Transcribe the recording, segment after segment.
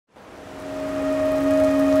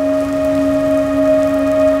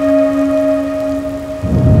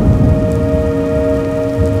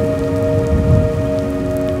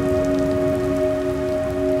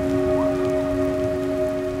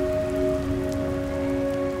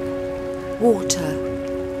Water.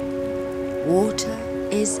 Water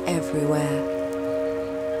is everywhere.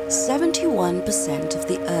 71% of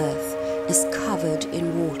the earth is covered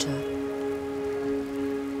in water.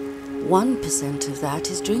 1% of that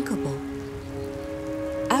is drinkable.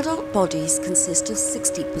 Adult bodies consist of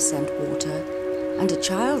 60% water, and a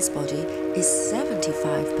child's body is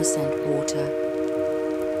 75% water.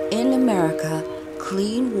 In America,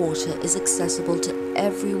 clean water is accessible to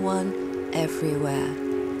everyone, everywhere.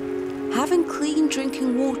 Having clean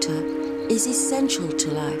drinking water is essential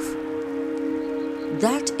to life.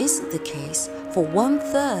 That isn't the case for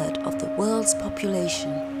 1/3 of the world's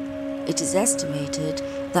population. It is estimated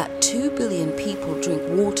that 2 billion people drink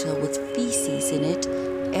water with feces in it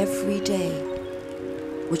every day,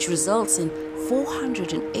 which results in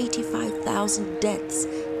 485,000 deaths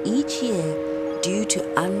each year due to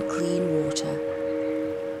unclean water.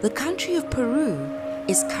 The country of Peru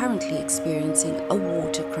is currently experiencing a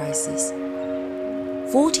water crisis.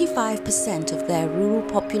 45% of their rural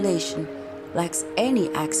population lacks any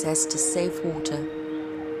access to safe water.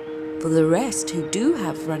 For the rest who do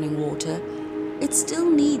have running water, it still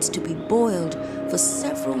needs to be boiled for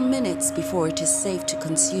several minutes before it is safe to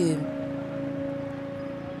consume.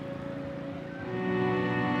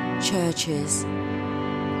 Churches.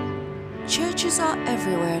 Churches are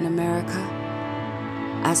everywhere in America.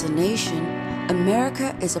 As a nation,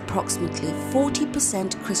 America is approximately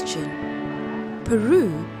 40% Christian.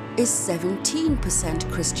 Peru is 17%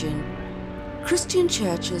 Christian. Christian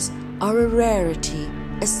churches are a rarity,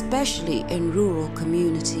 especially in rural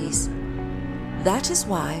communities. That is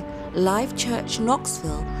why Life Church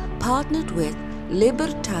Knoxville partnered with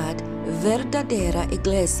Libertad Verdadera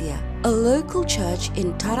Iglesia, a local church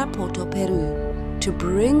in Tarapoto, Peru, to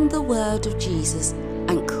bring the word of Jesus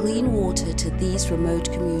and clean water to these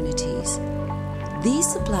remote communities.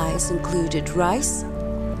 These supplies included rice,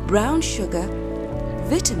 brown sugar,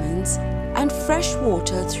 vitamins, and fresh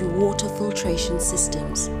water through water filtration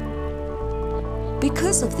systems.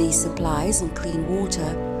 Because of these supplies and clean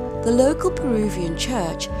water, the local Peruvian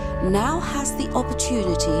church now has the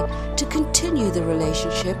opportunity to continue the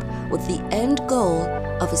relationship with the end goal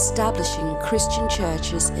of establishing Christian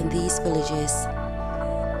churches in these villages.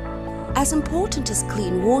 As important as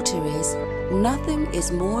clean water is, nothing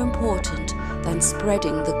is more important than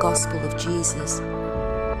spreading the gospel of Jesus.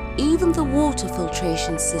 Even the water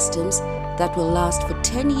filtration systems that will last for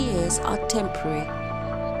 10 years are temporary.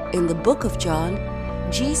 In the book of John,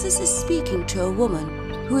 Jesus is speaking to a woman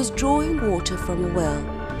who is drawing water from a well.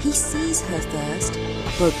 He sees her thirst,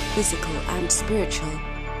 both physical and spiritual,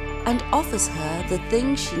 and offers her the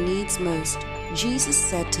thing she needs most. Jesus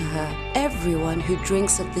said to her, "Everyone who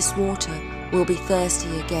drinks of this water will be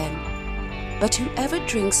thirsty again. But whoever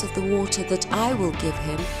drinks of the water that I will give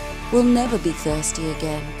him will never be thirsty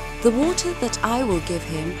again. The water that I will give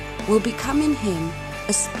him will become in him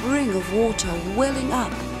a spring of water welling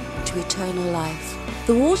up to eternal life."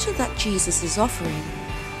 The water that Jesus is offering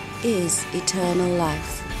is eternal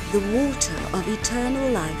life. The water of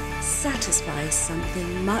eternal life satisfies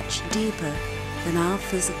something much deeper than our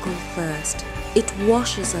physical thirst. It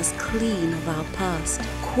washes us clean of our past,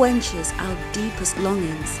 quenches our deepest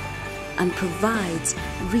longings, and provides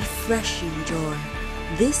refreshing joy.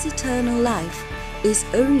 This eternal life is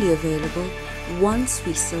only available once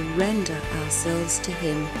we surrender ourselves to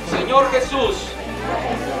Him. Señor Jesús,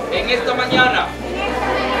 en esta mañana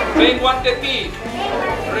vengo ante ti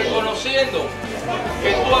reconociendo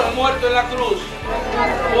que tú has muerto en la cruz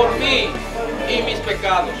por mí y mis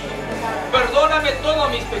pecados. Perdóname todos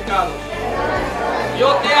mis pecados.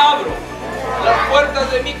 Yo te abro las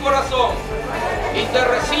puertas de mi corazón y te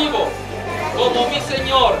recibo como mi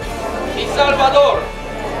Señor y Salvador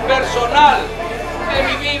personal de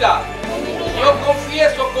mi vida. Yo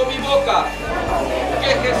confieso con mi boca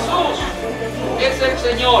que Jesús es el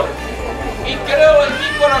Señor y creo en mi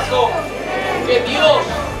corazón que Dios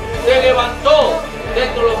te levantó de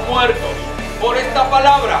entre los muertos. Por esta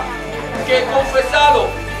palabra que he confesado,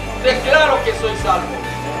 declaro que soy salvo.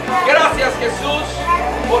 Gracias, Jesús,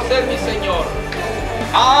 por ser mi Señor.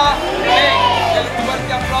 Amén. El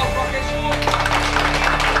fuerte aplauso a Jesús.